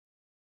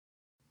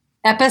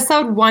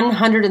Episode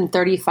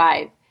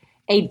 135,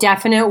 a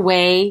definite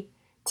way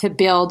to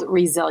build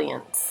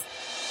resilience.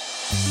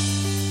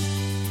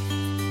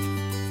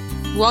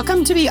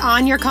 Welcome to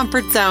Beyond Your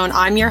Comfort Zone.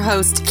 I'm your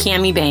host,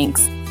 Cami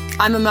Banks.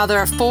 I'm a mother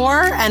of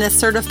 4 and a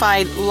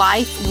certified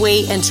life,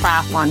 weight, and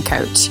triathlon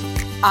coach.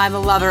 I'm a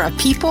lover of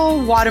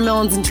people,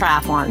 watermelons, and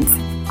triathlons.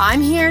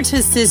 I'm here to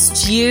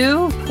assist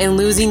you in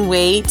losing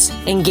weight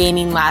and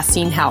gaining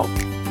lasting health.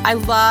 I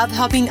love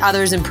helping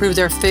others improve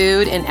their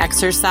food and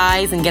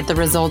exercise and get the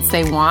results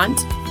they want.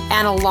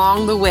 And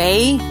along the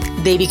way,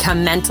 they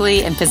become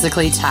mentally and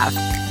physically tough.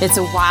 It's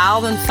a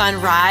wild and fun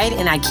ride,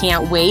 and I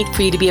can't wait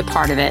for you to be a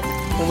part of it.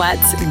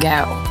 Let's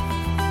go.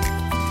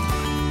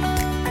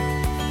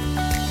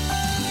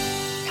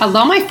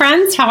 Hello, my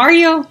friends. How are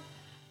you?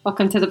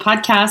 Welcome to the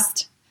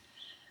podcast.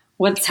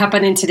 What's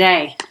happening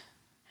today?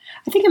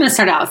 I think I'm going to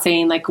start out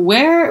saying,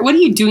 what are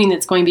you doing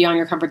that's going beyond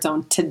your comfort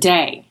zone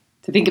today?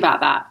 To think about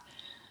that.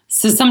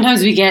 So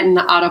sometimes we get in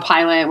the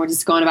autopilot and we're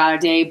just going about our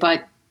day,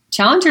 but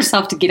challenge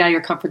yourself to get out of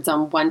your comfort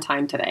zone one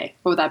time today.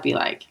 What would that be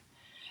like?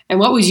 And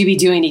what would you be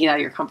doing to get out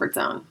of your comfort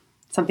zone?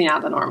 Something out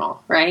of the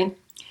normal, right?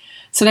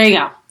 So there you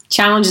go.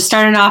 Challenge is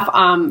starting off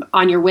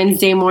on your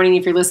Wednesday morning.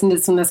 If you're listening to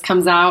this when this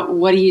comes out,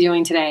 what are you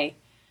doing today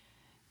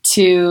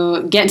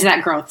to get into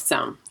that growth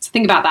zone? So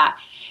think about that.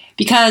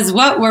 Because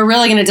what we're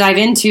really going to dive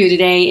into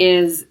today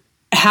is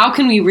how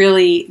can we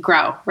really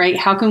grow, right?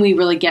 How can we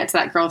really get to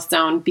that growth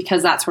zone?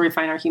 Because that's where we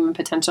find our human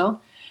potential.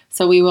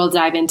 So we will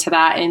dive into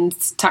that and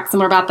talk some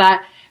more about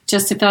that.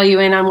 Just to fill you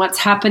in on what's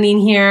happening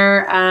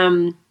here,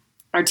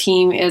 our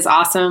team is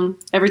awesome.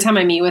 Every time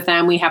I meet with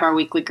them, we have our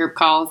weekly group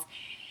calls.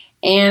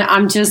 And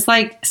I'm just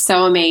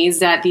so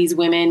amazed at these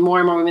women, more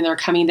and more women that are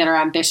coming that are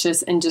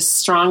ambitious and just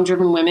strong,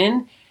 driven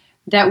women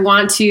that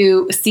want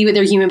to see what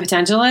their human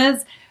potential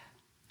is.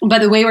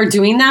 But the way we're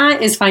doing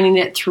that is finding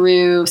it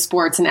through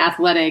sports and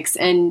athletics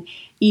and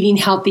eating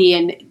healthy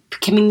and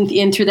coming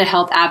in through the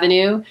health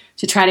avenue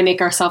to try to make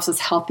ourselves as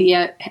healthy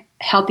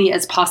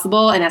as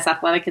possible and as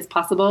athletic as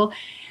possible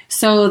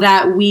so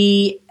that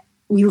we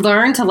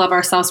learn to love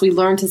ourselves. We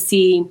learn to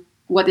see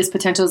what this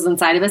potential is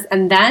inside of us.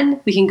 And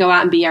then we can go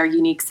out and be our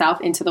unique self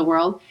into the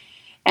world.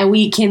 And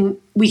we can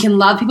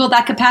love people at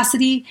that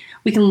capacity.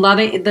 We can love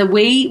it. The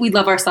way we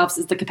love ourselves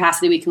is the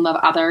capacity we can love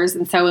others.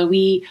 And so when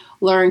we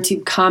learn to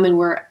come and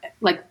we're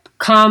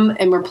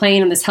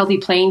playing on this healthy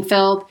playing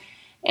field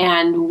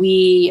and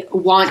we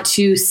want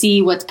to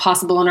see what's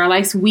possible in our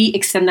lives, we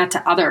extend that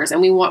to others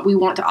and we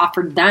want to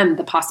offer them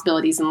the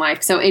possibilities in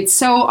life. So it's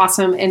so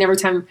awesome. And every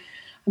time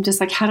I'm just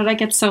how did I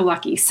get so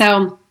lucky?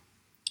 So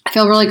I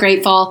feel really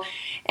grateful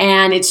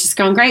and it's just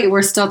going great.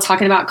 We're still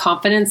talking about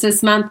confidence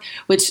this month,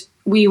 which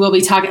we will be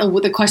talking.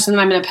 The question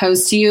that I'm going to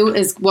pose to you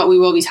is what we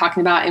will be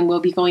talking about, and we'll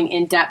be going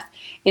in depth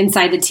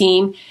inside the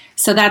team.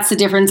 So that's the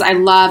difference. I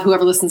love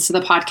whoever listens to the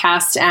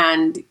podcast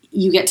and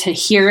you get to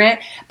hear it,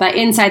 but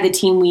inside the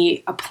team,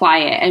 we apply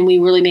it and we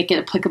really make it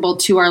applicable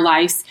to our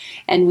lives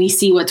and we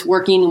see what's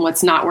working and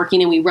what's not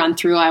working. And we run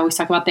through, I always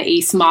talk about the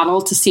ACE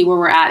model to see where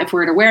we're at. If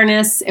we're at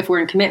awareness, if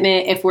we're in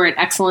commitment, if we're at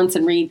excellence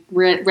and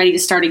we're ready to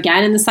start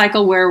again in the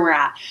cycle, where we're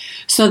at.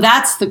 So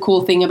that's the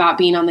cool thing about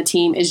being on the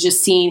team is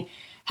just seeing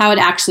how it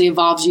actually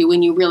evolves you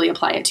when you really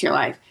apply it to your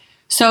life.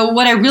 So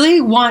what I really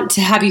want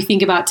to have you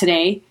think about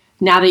today,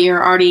 now that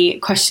you're already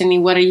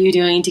questioning what are you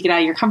doing to get out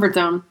of your comfort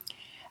zone,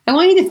 I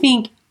want you to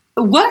think,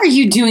 what are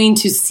you doing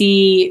to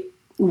see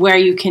where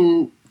you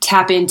can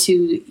tap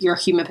into your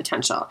human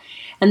potential?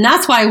 And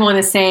that's why I want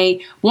to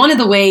say one of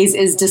the ways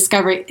is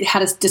how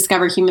to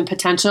discover human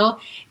potential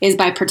is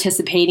by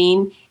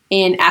participating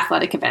in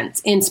athletic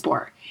events, in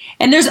sport.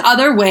 And there's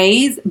other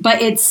ways,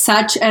 but it's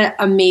such an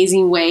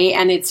amazing way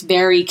and it's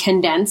very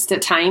condensed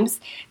at times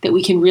that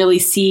we can really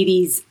see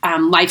these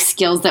life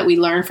skills that we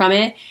learn from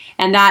it.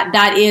 And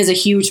that is a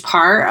huge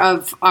part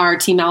of our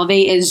Team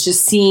Elevate is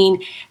just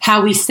seeing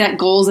how we set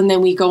goals and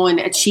then we go and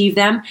achieve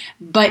them.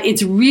 But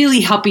it's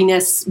really helping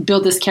us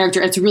build this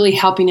character. It's really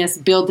helping us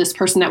build this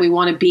person that we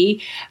want to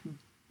be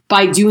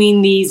by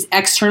doing these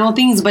external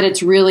things, but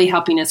it's really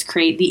helping us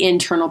create the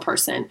internal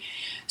person.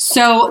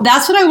 So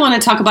that's what I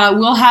want to talk about.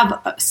 We'll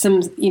have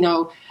some,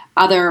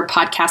 other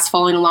podcasts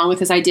following along with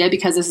this idea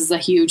because this is a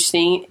huge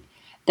thing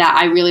that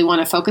I really want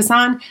to focus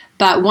on.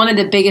 But one of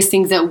the biggest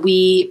things that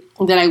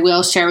I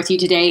will share with you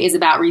today is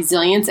about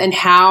resilience and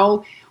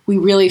how we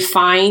really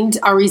find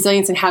our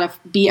resilience and how to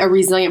be a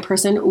resilient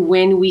person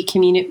when we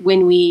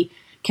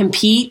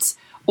compete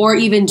or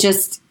even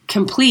just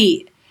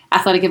complete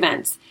athletic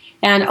events.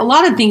 And a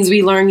lot of things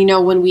we learn,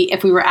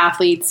 if we were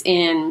athletes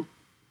in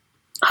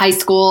high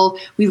school,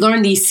 we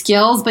learn these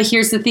skills. But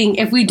here's the thing,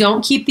 if we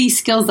don't keep these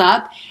skills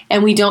up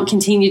and we don't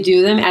continue to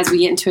do them as we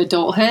get into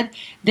adulthood,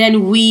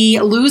 then we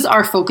lose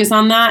our focus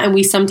on that. And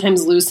we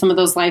sometimes lose some of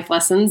those life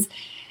lessons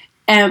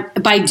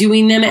by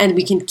doing them. And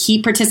we can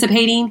keep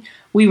participating.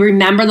 We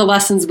remember the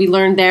lessons we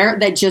learned there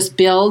that just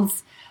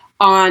builds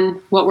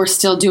on what we're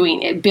still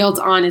doing. It builds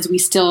on as we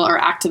still are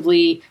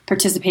actively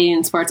participating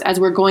in sports, as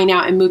we're going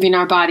out and moving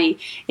our body.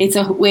 It's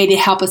a way to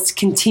help us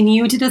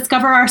continue to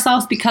discover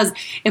ourselves, because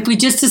if we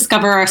just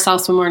discover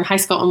ourselves when we're in high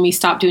school and we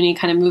stop doing any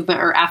kind of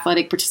movement or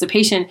athletic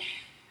participation,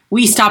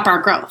 we stop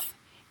our growth.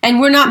 And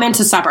we're not meant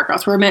to stop our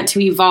growth. We're meant to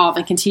evolve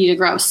and continue to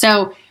grow.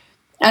 So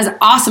as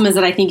awesome as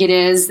that I think it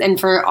is, and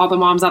for all the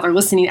moms out there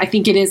listening, I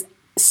think it is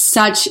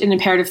such an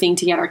imperative thing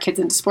to get our kids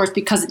into sports,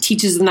 because it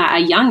teaches them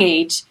at a young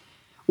age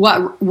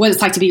what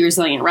it's like to be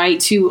resilient, right?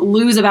 To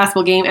lose a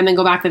basketball game and then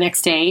go back the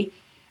next day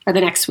or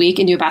the next week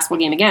and do a basketball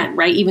game again,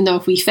 right? Even though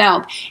if we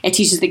failed, it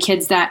teaches the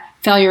kids that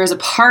failure is a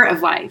part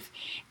of life.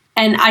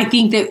 And I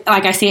think that,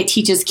 like I say, it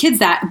teaches kids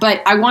that,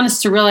 but I want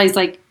us to realize,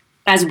 like,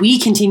 as we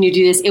continue to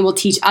do this, it will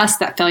teach us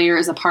that failure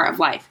is a part of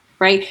life,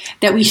 right?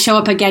 That we show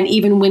up again,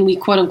 even when we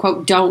quote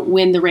unquote don't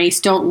win the race,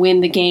 don't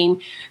win the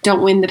game,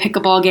 don't win the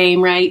pickleball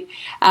game, right?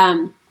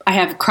 I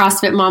have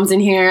CrossFit moms in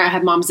here. I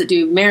have moms that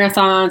do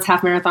marathons,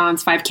 half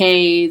marathons,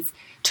 5Ks,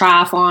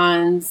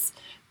 triathlons.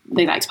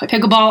 They like to play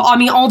pickleball. I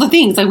mean, all the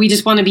things. Like, we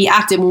just want to be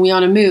active when we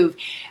want to move.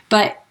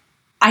 But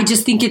I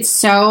just think it's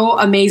so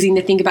amazing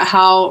to think about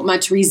how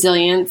much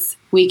resilience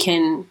we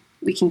can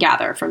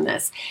gather from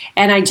this.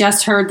 And I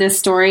just heard this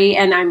story,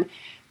 and I'm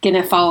going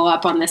to follow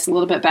up on this a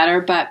little bit better.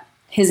 But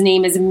his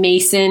name is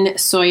Mason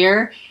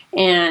Sawyer.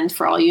 And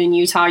for all you in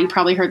Utah, you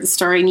probably heard the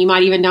story, and you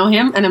might even know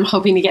him. And I'm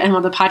hoping to get him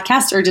on the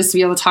podcast, or just to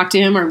be able to talk to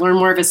him or learn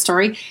more of his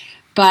story.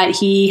 But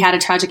he had a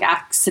tragic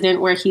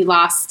accident where he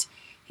lost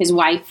his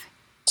wife,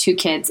 2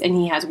 kids, and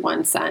he has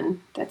 1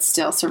 son that's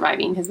still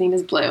surviving. His name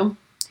is Blue.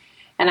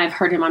 And I've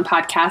heard him on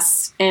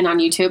podcasts and on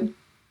YouTube.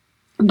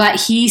 But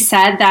he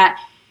said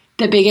that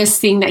the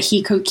biggest thing that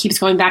he keeps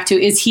going back to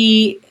is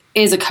he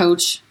is a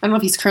coach. I don't know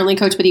if he's currently a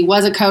coach, but he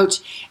was a coach,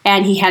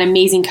 and he had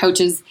amazing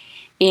coaches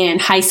in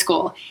high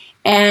school.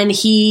 And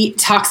he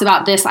talks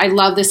about this. I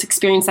love this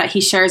experience that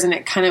he shares, and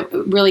it kind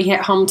of really hit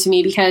home to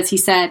me, because he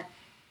said,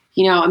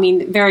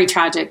 very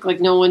tragic. Like,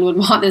 no one would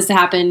want this to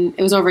happen.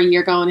 It was over a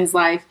year ago in his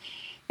life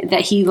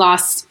that he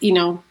lost,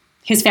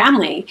 his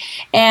family.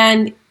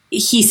 And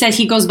he said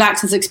he goes back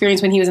to this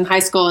experience when he was in high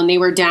school and they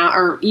were down,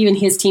 or even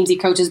his teams he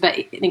coaches, but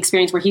an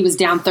experience where he was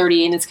down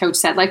 30 and his coach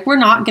said, like, we're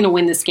not going to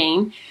win this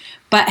game,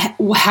 but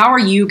how are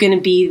you going to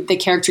be the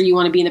character you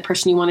want to be and the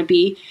person you want to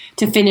be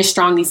to finish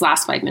strong these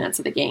last 5 minutes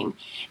of the game?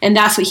 And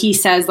that's what he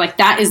says, like,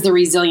 that is the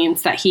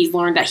resilience that he's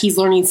learned, that he's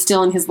learning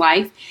still in his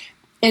life,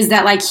 is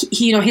that, like,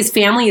 his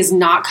family is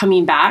not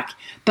coming back,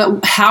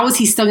 but how is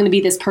he still going to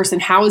be this person?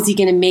 How is he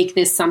going to make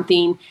this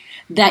something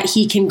that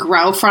he can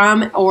grow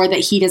from, or that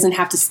he doesn't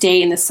have to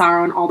stay in the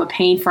sorrow and all the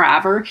pain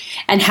forever?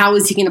 And how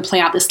is he going to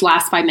play out this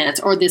last 5 minutes,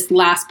 or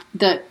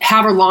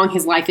however long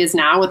his life is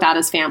now without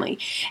his family?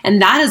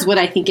 And that is what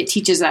I think it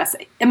teaches us.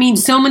 I mean,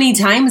 so many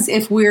times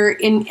if we're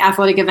in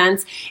athletic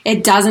events,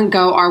 it doesn't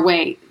go our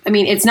way. I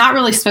mean, it's not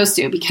really supposed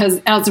to, because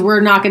else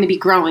we're not going to be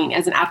growing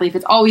as an athlete. If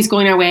it's always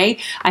going our way,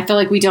 I feel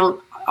like we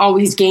don't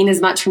always gain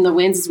as much from the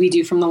wins as we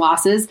do from the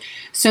losses.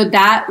 So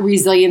that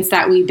resilience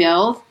that we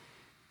build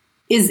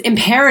is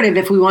imperative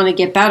if we want to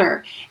get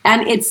better.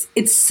 And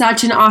it's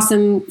such an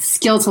awesome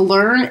skill to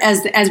learn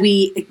as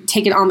we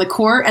take it on the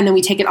court, and then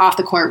we take it off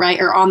the court,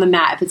 right? Or on the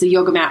mat, if it's a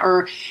yoga mat,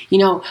 or,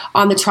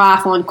 on the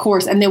triathlon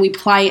course, and then we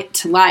apply it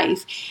to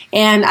life.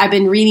 And I've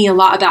been reading a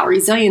lot about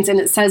resilience, and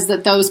it says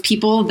that those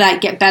people that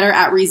get better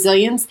at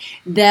resilience,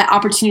 the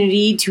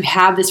opportunity to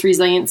have this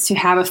resilience, to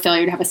have a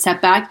failure, to have a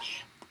setback,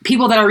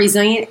 people that are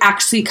resilient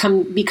actually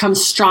become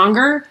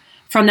stronger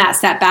from that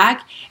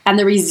setback, and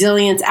the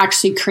resilience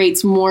actually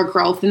creates more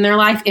growth in their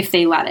life if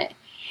they let it.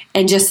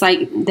 And just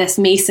like this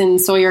Mason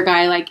Sawyer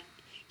guy, like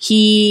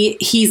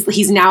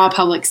he's now a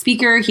public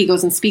speaker. He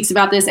goes and speaks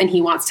about this, and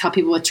he wants to help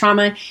people with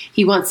trauma.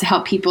 He wants to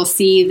help people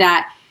see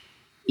that,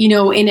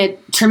 in a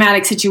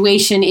traumatic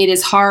situation, it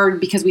is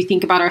hard because we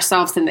think about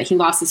ourselves, and that he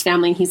lost his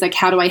family. And he's like,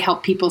 how do I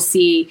help people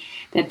see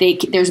that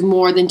there's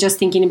more than just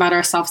thinking about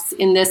ourselves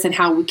in this, and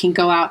how we can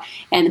go out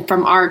and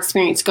from our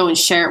experience go and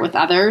share it with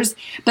others.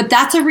 But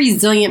that's a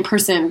resilient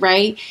person,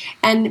 right?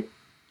 And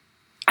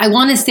I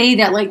want to say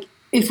that, like,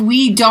 if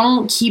we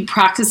don't keep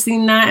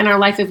practicing that in our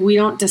life, if we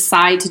don't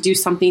decide to do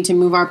something to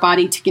move our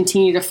body, to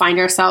continue to find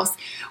ourselves,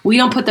 we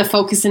don't put the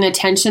focus and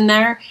attention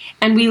there,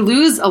 and we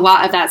lose a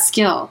lot of that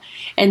skill.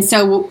 And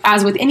so,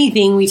 as with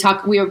anything, we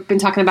have been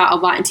talking about a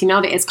lot in Team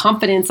Elevate, is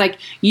confidence. Like,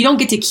 you don't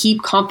get to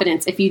keep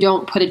confidence if you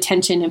don't put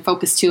attention and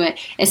focus to it.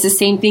 It's the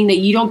same thing that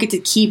you don't get to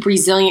keep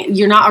resilient.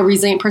 You're not a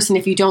resilient person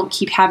if you don't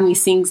keep having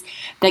these things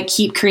that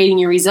keep creating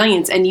your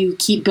resilience, and you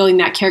keep building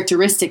that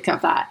characteristic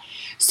of that.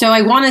 So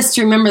I want us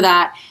to remember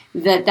that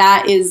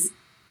is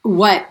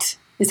what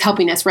is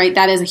helping us, right?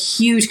 That is a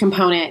huge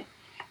component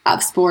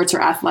of sports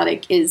or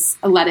athletics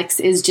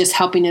is just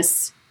helping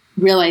us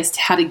realize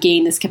how to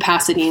gain this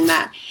capacity in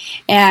that.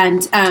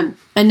 And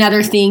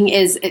another thing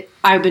is,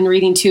 I've been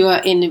reading too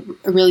in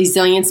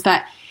resilience,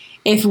 but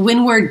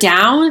when we're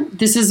down,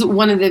 this is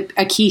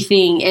a key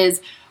thing is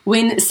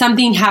when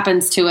something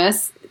happens to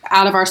us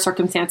out of our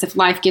circumstance, if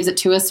life gives it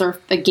to us, or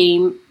if the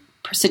game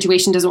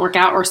situation doesn't work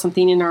out, or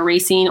something in our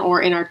racing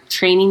or in our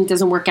training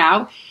doesn't work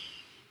out,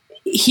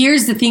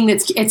 here's the thing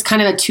it's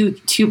kind of a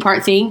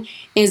two-part thing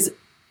is,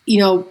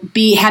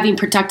 be having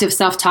productive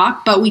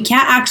self-talk, but we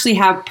can't actually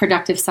have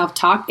productive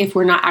self-talk if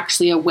we're not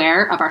actually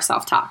aware of our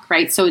self-talk,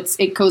 right? So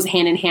it goes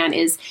hand in hand,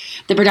 is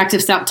the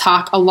productive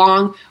self-talk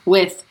along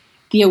with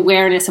the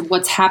awareness of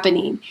what's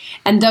happening.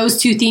 And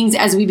those two things,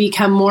 as we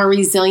become more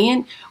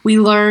resilient, we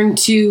learn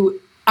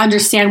to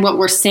understand what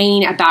we're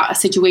saying about a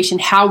situation,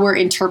 how we're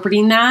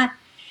interpreting that.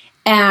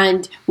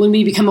 And when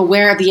we become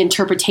aware of the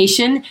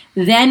interpretation,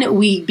 then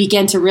we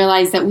begin to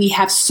realize that we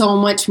have so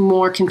much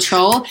more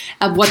control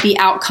of what the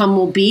outcome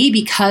will be,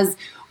 because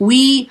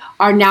we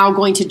are now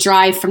going to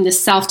drive from the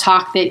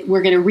self-talk that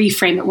we're going to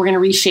reframe it, we're going to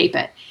reshape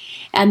it.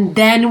 And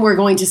then we're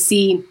going to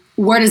see,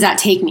 where does that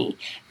take me?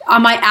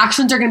 My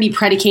actions are going to be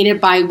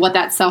predicated by what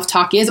that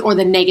self-talk is, or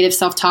the negative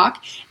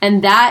self-talk.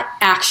 And that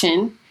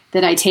action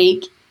that I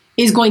take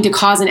is going to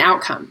cause an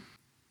outcome.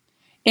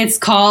 It's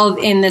called,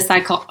 in the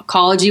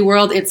psychology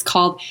world, it's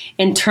called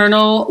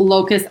internal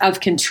locus of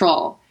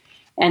control.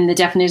 And the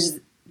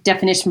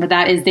definition for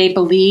that is they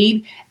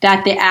believe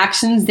that the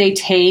actions they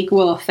take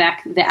will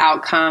affect the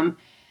outcome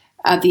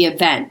of the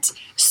event.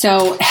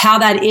 So how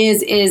that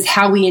is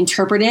how we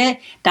interpret it.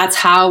 That's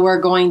how we're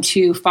going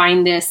to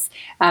find this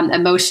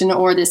emotion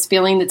or this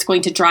feeling that's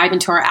going to drive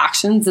into our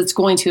actions, that's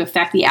going to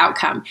affect the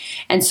outcome.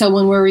 And so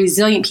when we're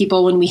resilient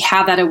people, when we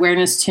have that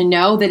awareness to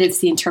know that it's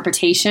the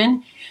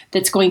interpretation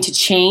that's going to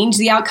change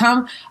the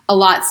outcome a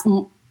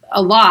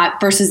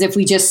lot versus if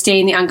we just stay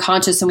in the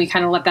unconscious and we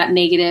kind of let that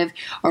negative,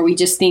 or we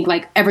just think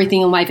like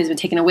everything in life has been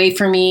taken away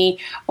from me,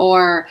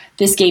 or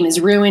this game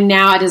is ruined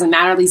now, it doesn't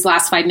matter these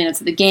last 5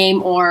 minutes of the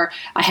game, or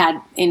I had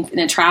in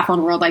a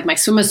triathlon world, like my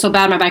swim was so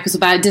bad, my bike was so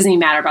bad, it doesn't even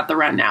matter about the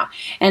run now.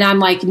 And I'm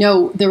like,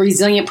 no, the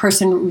resilient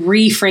person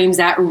reframes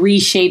that,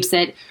 reshapes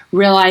it,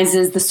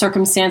 realizes the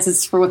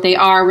circumstances for what they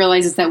are,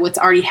 realizes that what's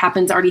already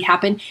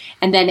happened.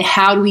 And then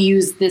how do we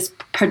use this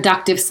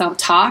productive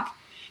self-talk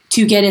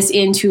to get us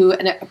into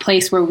a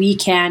place where we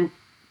can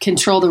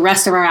control the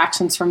rest of our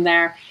actions from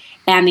there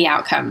and the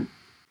outcome.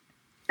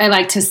 I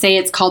like to say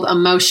it's called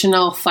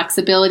emotional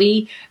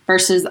flexibility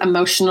versus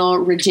emotional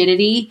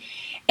rigidity.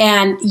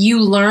 And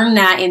you learn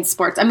that in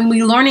sports. I mean,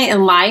 we learn it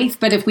in life,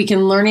 but if we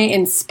can learn it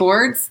in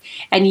sports,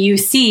 and you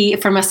see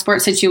from a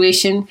sports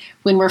situation,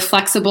 when we're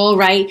flexible,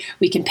 right?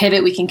 We can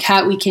pivot, we can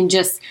cut, we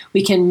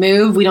can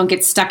move. We don't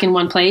get stuck in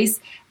one place.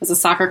 As a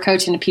soccer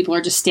coach and people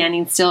are just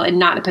standing still and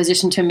not in a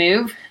position to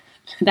move,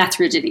 that's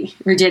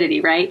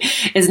rigidity, right?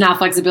 Is not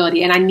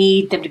flexibility. And I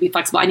need them to be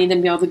flexible. I need them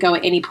to be able to go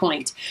at any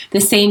point.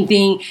 The same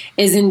thing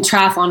is in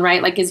triathlon,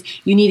 right? Like, is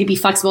you need to be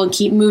flexible and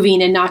keep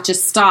moving and not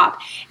just stop.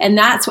 And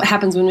that's what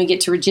happens when we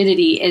get to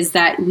rigidity, is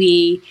that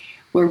we're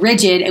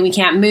rigid and we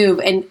can't move.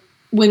 And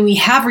when we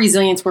have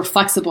resilience, we're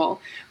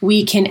flexible.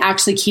 We can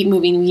actually keep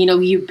moving.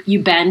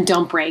 You bend,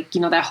 don't break.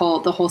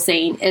 The whole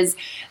saying is,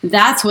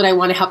 that's what I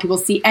want to help people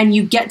see. And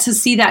you get to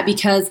see that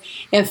because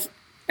if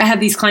I have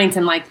these clients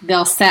and like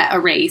they'll set a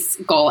race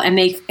goal and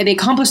they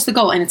accomplish the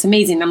goal and it's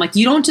amazing. And I'm like,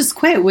 you don't just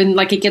quit when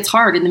like it gets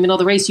hard in the middle of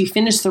the race, you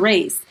finish the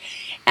race.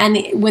 And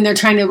when they're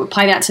trying to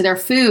apply that to their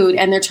food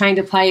and they're trying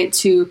to apply it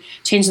to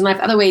change their life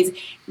other ways,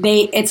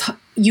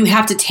 you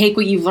have to take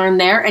what you've learned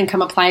there and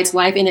come apply it to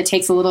life. And it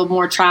takes a little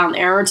more trial and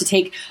error to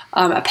take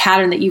a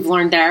pattern that you've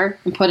learned there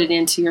and put it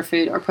into your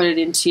food or put it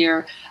into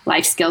your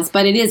life skills.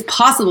 But it is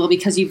possible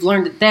because you've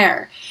learned it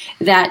there.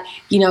 That,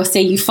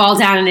 say you fall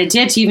down in a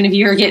ditch, even if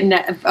you're getting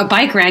a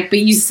bike wreck, but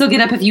you still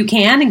get up if you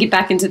can and get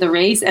back into the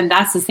race. And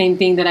that's the same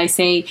thing that I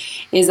say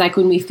is like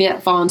when we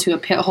fall into a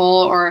pit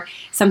hole or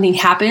something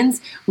happens,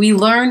 we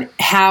learn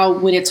how,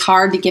 when it's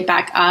hard to get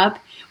back up,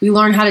 we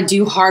learn how to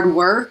do hard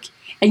work.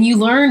 And you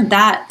learn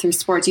that through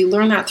sports. You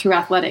learn that through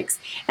athletics.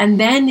 And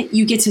then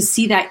you get to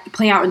see that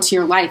play out into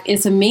your life.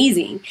 It's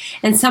amazing.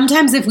 And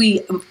sometimes if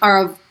we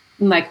are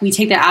like we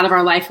take that out of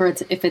our life, or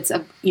there's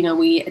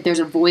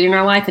a void in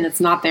our life and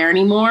it's not there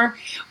anymore,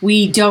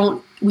 we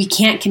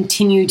can't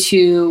continue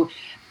to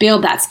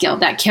build that skill.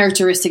 That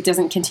characteristic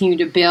doesn't continue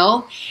to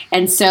build.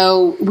 And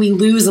so we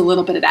lose a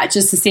little bit of that.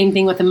 Just the same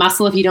thing with the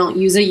muscle. If you don't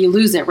use it, you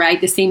lose it, right?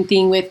 The same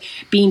thing with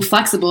being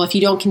flexible. If you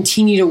don't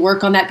continue to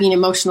work on that, being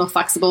emotional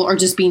flexible or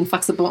just being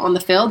flexible on the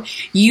field,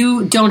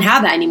 you don't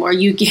have that anymore.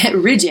 You get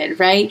rigid,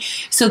 right?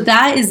 So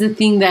that is the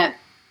thing that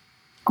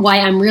why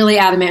I'm really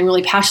adamant and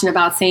really passionate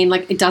about saying,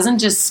 like, it doesn't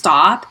just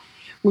stop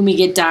when we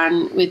get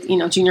done with,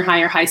 junior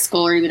high or high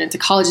school or even into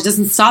college. It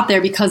doesn't stop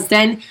there, because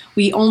then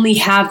we only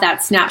have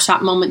that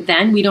snapshot moment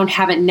then. We don't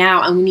have it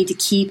now, and we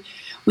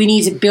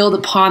need to build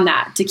upon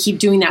that, to keep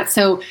doing that.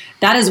 So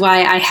that is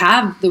why I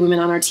have the women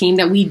on our team,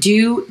 that we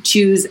do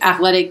choose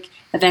athletic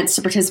events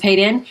to participate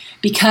in,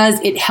 because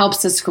it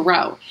helps us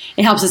grow.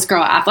 It helps us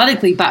grow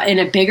athletically, but in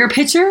a bigger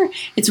picture,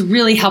 it's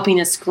really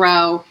helping us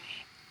grow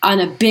on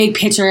a big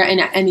picture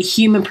and a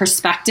human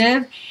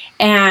perspective.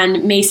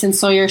 And Mason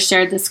Sawyer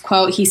shared this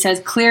quote. He says,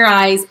 "Clear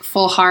eyes,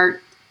 full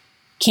heart,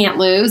 can't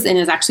lose," and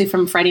is actually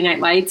from Friday Night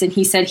Lights. And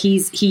he said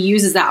he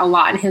uses that a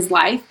lot in his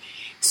life,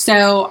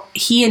 So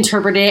he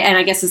interpreted it, and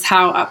I guess is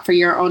how up for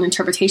your own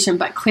interpretation,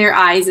 but clear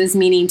eyes is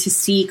meaning to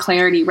see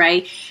clarity,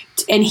 right?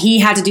 And he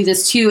had to do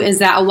this too, is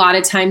that a lot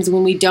of times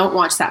when we don't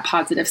watch that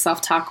positive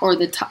self-talk or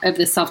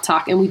the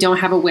self-talk and we don't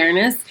have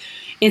awareness,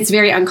 it's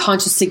very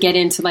unconscious to get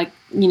into like,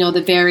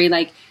 the very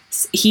like,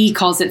 he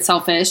calls it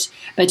selfish,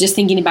 but just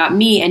thinking about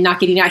me and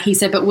not getting out. He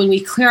said, but when we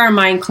clear our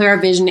mind, clear our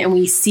vision, and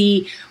we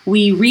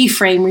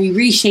reframe, we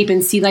reshape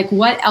and see like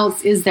what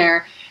else is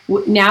there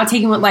now,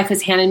 taking what life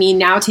has handed me,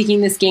 now taking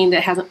this game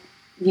that hasn't,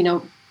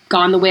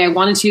 gone the way I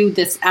wanted to,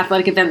 this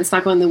athletic event that's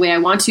not going the way I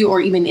want to,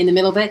 or even in the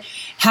middle of it,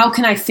 how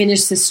can I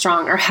finish this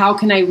strong? Or how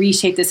can I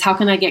reshape this? How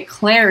can I get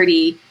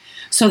clarity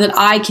so that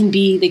I can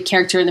be the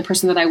character and the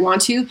person that I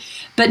want to?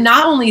 But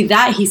not only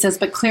that, he says,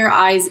 but clear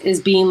eyes is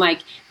being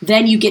like,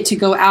 then you get to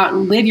go out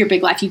and live your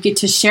big life. You get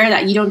to share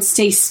that. You don't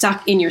stay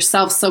stuck in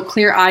yourself. So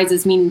clear eyes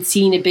is meaning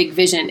seeing a big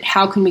vision.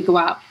 How can we go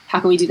out? How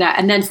can we do that?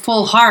 And then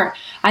full heart,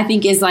 I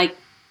think, is like,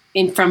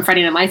 from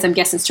Friday Night Lights, I'm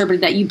guessing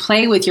interpreted that you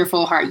play with your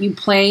full heart. You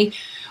play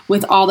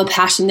with all the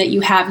passion that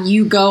you have.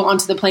 You go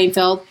onto the playing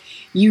field.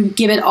 You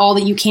give it all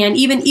that you can,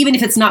 even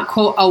if it's not,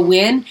 quote, a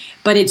win,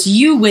 but it's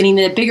you winning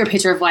the bigger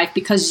picture of life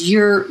because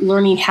you're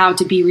learning how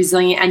to be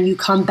resilient and you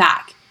come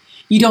back.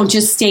 You don't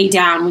just stay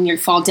down when you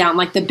fall down.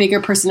 Like the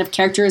bigger person of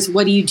character is,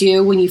 what do you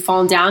do when you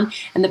fall down?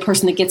 And the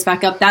person that gets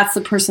back up, that's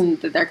the person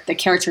that the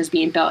character is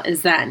being built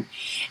is then.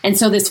 And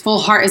so this full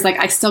heart is like,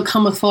 I still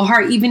come with full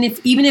heart, even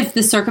if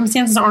the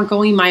circumstances aren't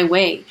going my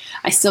way,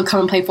 I still come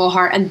and play full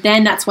heart. And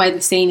then that's why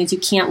the saying is you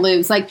can't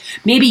lose. Like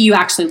maybe you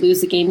actually lose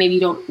the game. Maybe you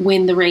don't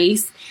win the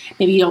race.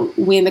 Maybe you don't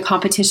win the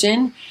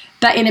competition.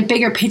 But in a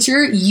bigger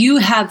picture, you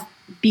have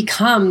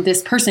become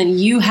this person.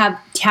 You have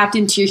tapped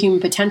into your human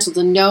potential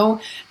to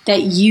know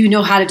that you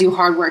know how to do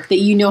hard work, that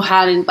you know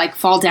how to like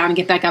fall down and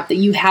get back up, that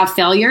you have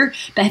failure,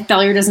 that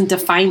failure doesn't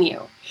define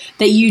you,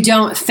 that you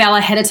don't fail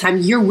ahead of time.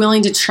 You're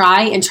willing to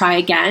try and try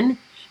again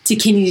to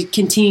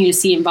continue to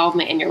see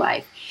involvement in your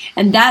life.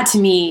 And that to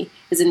me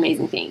is an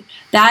amazing thing.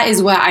 That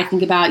is what I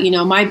think about.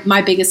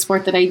 My biggest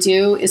sport that I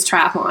do is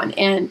triathlon,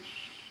 and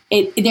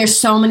there's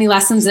so many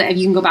lessons that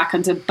you can go back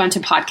onto a bunch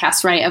of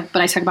podcasts, right?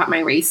 But I talk about my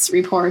race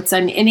reports,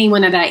 and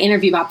anyone that I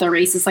interview about their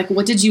race is like,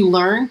 what did you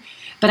learn?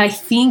 But I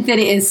think that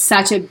it is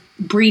such a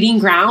breeding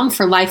ground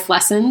for life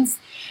lessons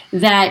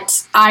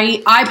that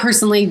I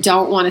personally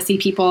don't want to see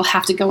people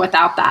have to go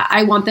without that.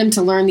 I want them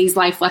to learn these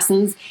life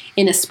lessons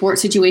in a sport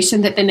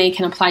situation that then they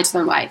can apply to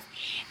their life.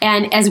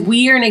 And as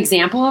we are an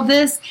example of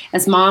this,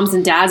 as moms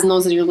and dads and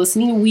those that are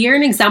listening, we are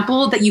an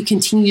example that you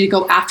continue to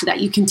go after that.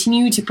 You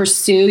continue to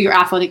pursue your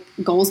athletic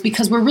goals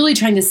because we're really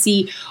trying to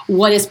see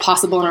what is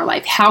possible in our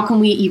life. How can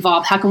we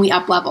evolve? How can we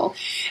up level?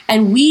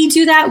 And we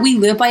do that. We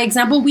live by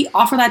example. We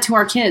offer that to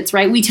our kids,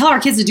 right? We tell our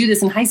kids to do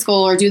this in high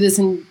school or do this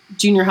in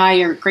junior high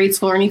or grade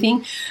school or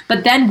anything,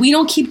 but then we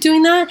don't keep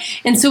doing that.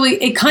 And so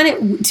it kind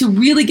of, to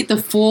really get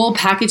the full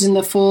package and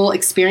the full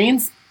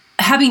experience,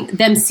 having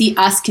them see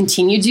us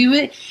continue to do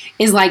it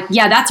is like,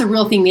 yeah, that's a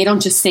real thing. They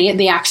don't just say it,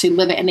 they actually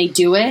live it and they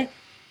do it.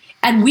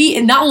 And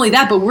not only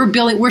that, but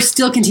we're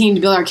still continuing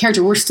to build our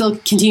character. We're still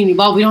continuing to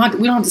evolve. We don't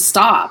have to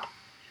stop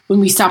when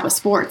we stop with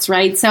sports,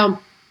 right? So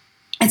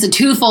it's a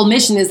twofold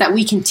mission, is that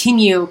we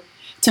continue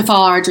to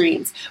follow our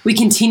dreams. We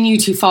continue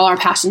to follow our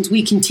passions.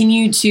 We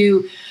continue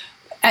to,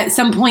 at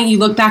some point you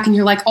look back and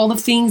you're like, all the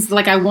things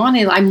like I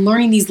wanted, I'm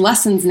learning these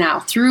lessons now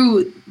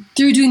through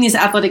doing these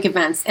athletic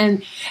events.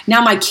 And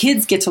now my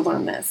kids get to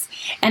learn this.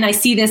 And I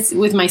see this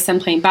with my son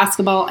playing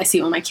basketball. I see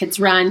it when my kids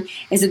run,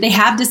 is that they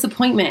have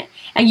disappointment.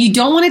 And you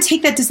don't want to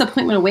take that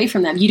disappointment away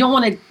from them. You don't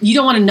want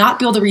to not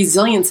build a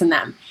resilience in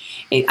them.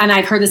 And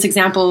I've heard this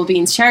example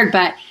being shared,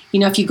 but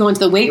if you go into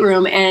the weight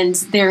room and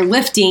they're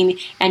lifting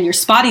and you're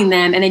spotting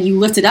them and then you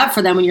lift it up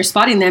for them when you're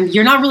spotting them,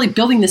 you're not really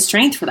building the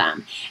strength for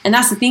them. And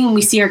that's the thing when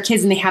we see our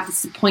kids and they have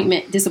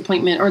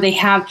disappointment, or they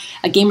have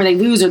a game where they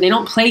lose or they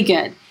don't play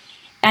good.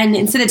 And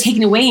instead of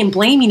taking away and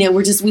blaming it,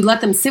 we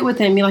let them sit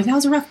with it and be like, that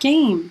was a rough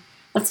game.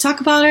 Let's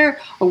talk about it.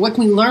 Or what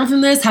can we learn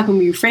from this? How can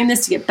we reframe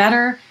this to get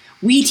better?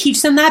 We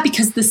teach them that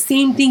because the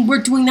same thing,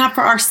 we're doing that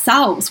for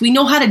ourselves. We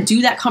know how to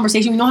do that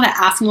conversation. We know how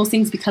to ask them those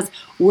things because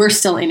we're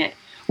still in it.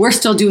 We're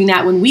still doing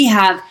that when we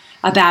have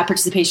a bad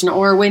participation,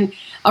 or when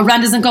a run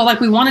doesn't go like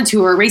we wanted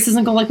to, or a race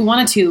doesn't go like we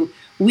wanted to.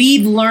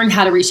 We've learned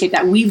how to reshape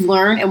that. We've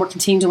learned, and we're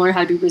continuing to learn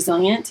how to be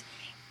resilient,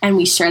 and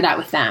we share that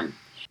with them.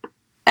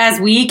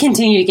 As we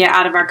continue to get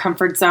out of our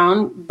comfort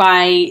zone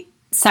by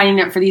signing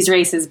up for these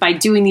races, by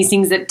doing these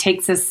things that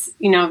takes us,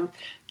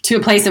 to a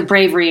place of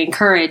bravery and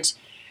courage,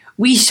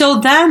 we show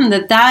them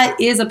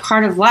that is a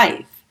part of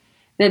life,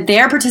 that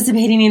they're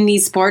participating in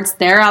these sports,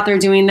 they're out there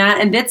doing that,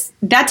 and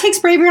that takes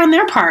bravery on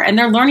their part, and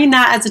they're learning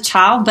that as a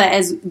child, but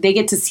as they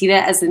get to see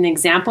that as an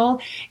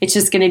example, it's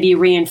just going to be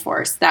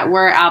reinforced that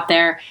we're out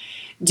there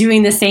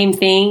doing the same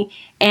thing.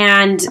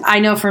 And I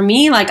know for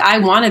me, like, I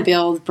want to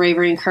build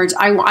bravery and courage.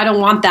 I don't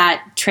want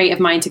that trait of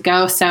mine to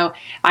go. So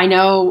I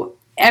know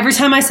every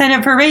time I sign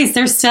up for a race,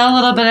 there's still a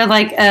little bit of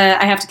like,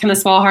 I have to kind of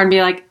swallow hard and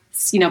be like,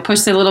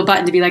 push the little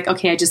button to be like,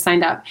 okay, I just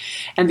signed up,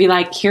 and be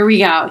like, here we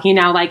go.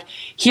 Like,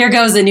 here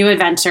goes a new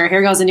adventure.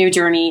 Here goes a new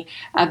journey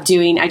of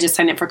doing. I just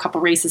signed up for a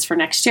couple races for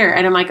next year.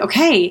 And I'm like,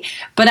 okay,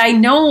 but I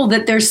know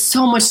that there's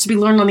so much to be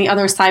learned on the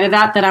other side of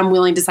that I'm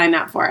willing to sign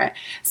up for it.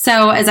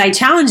 So as I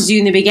challenged you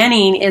in the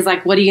beginning is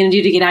like, what are you going to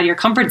do to get out of your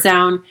comfort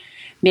zone?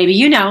 Maybe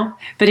you know,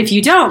 but if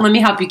you don't, let me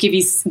help you give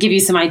you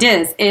some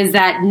ideas. Is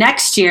that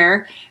next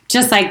year,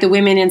 just like the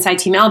women inside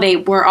Team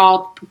Elevate, we're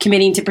all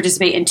committing to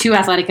participate in 2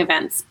 athletic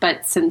events.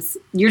 But since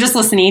you're just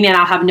listening and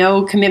I'll have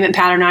no commitment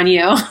pattern on you,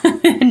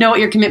 know what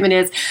your commitment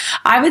is,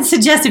 I would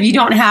suggest if you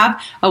don't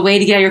have a way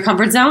to get out of your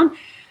comfort zone,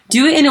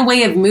 do it in a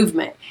way of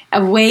movement,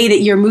 a way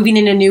that you're moving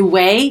in a new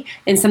way,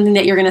 and something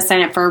that you're going to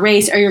sign up for a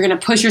race, or you're going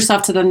to push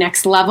yourself to the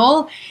next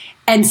level.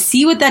 And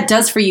see what that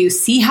does for you.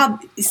 See how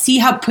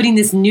putting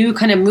this new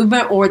kind of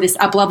movement or this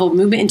up-level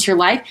movement into your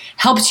life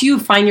helps you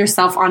find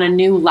yourself on a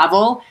new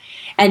level,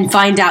 and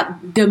find out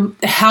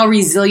how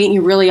resilient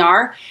you really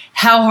are,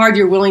 how hard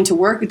you're willing to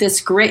work,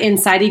 this grit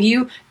inside of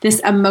you, this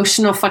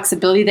emotional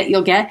flexibility that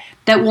you'll get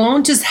that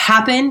won't just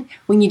happen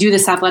when you do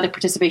this athletic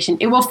participation.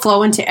 It will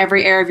flow into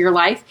every area of your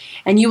life,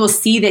 and you will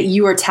see that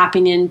you are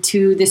tapping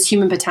into this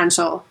human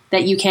potential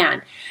that you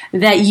can,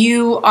 that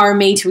you are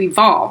made to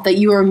evolve, that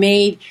you are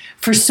made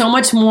for so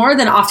much more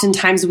than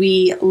oftentimes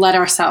we let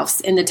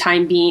ourselves in the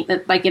time being.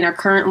 Like in our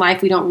current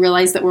life, we don't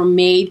realize that we're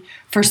made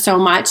for so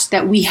much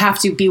that we have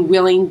to be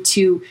willing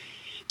to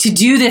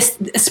do this.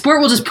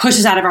 Sport will just push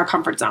us out of our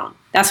comfort zone.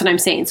 That's what I'm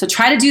saying. So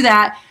try to do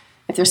that.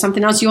 If there's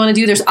something else you want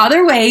to do, there's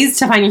other ways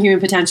to find your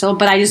human potential,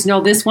 but I just know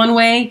this one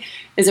way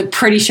is a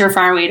pretty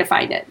surefire way to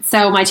find it.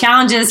 So my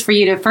challenge is for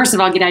you to, first of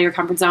all, get out of your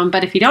comfort zone.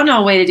 But if you don't know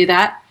a way to do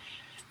that,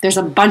 there's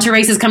a bunch of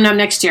races coming up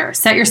next year.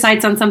 Set your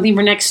sights on something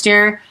for next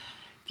year.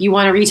 If you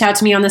want to reach out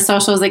to me on the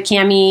socials at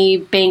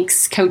Cami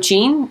Banks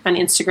Coaching on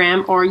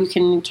Instagram, or you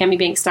can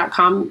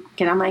CamiBanks.com,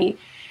 get on my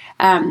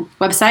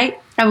website.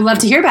 I would love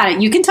to hear about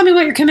it. You can tell me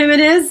what your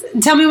commitment is.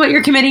 Tell me what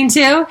you're committing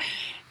to.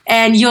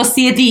 And you'll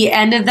see at the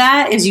end of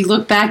that, as you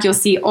look back, you'll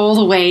see all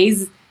the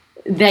ways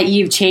that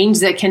you've changed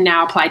that can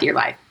now apply to your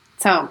life.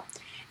 So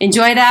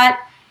enjoy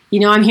that.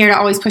 I'm here to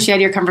always push you out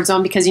of your comfort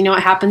zone, because you know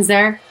what happens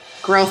there?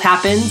 Growth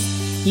happens.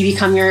 You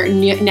become your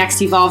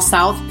next evolved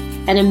self,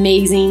 and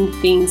amazing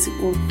things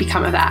will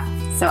become of that.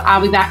 So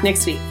I'll be back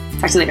next week.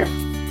 Talk to you later.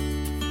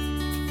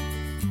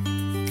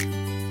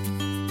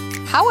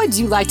 How would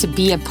you like to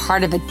be a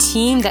part of a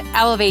team that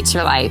elevates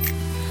your life?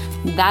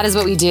 That is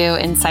what we do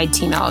inside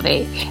Team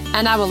Elevate,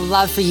 and I would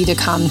love for you to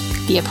come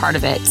be a part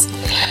of it.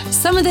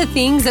 Some of the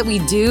things that we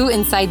do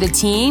inside the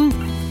team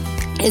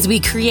is we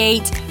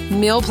create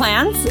meal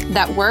plans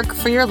that work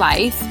for your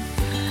life.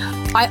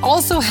 I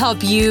also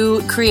help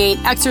you create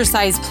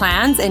exercise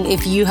plans, and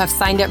if you have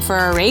signed up for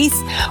a race,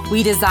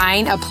 we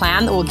design a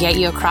plan that will get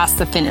you across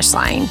the finish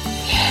line.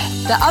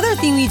 The other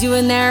thing we do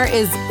in there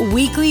is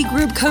weekly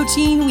group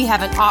coaching. We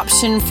have an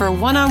option for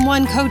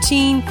one-on-one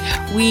coaching.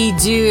 We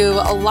do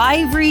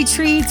live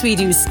retreats. We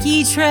do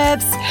ski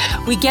trips.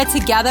 We get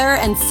together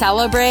and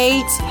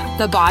celebrate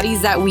the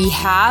bodies that we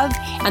have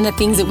and the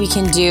things that we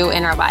can do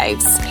in our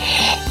lives.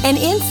 And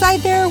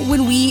inside there,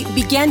 when we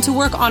begin to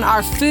work on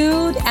our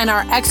food and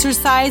our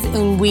exercise,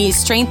 and we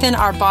strengthen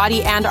our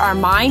body and our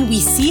mind, we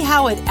see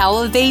how it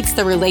elevates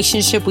the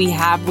relationship we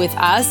have with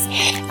us.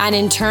 And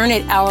in turn,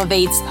 it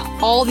elevates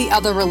all the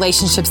other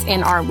relationships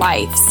in our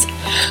lives.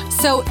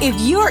 So if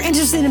you are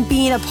interested in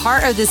being a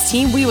part of this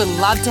team, we would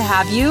love to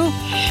have you.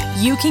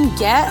 You can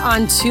get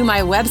onto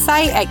my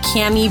website at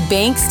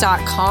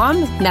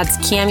CamiBanks.com. That's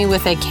Cami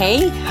with a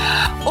K.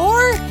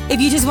 Or if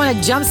you just want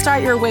to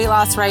jumpstart your weight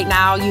loss right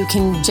now, you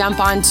can jump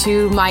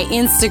onto my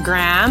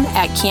Instagram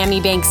at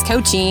Cami Banks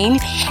Coaching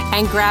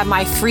and grab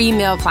my free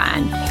meal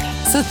plan.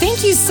 So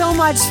thank you so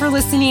much for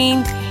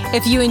listening.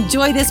 If you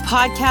enjoy this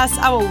podcast,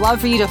 I would love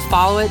for you to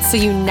follow it so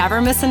you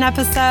never miss an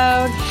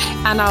episode.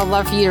 And I would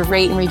love for you to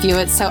rate and review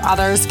it so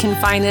others can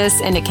find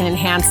this and it can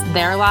enhance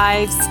their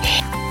lives.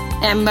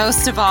 And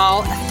most of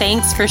all,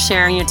 thanks for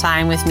sharing your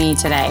time with me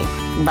today.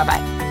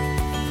 Bye-bye.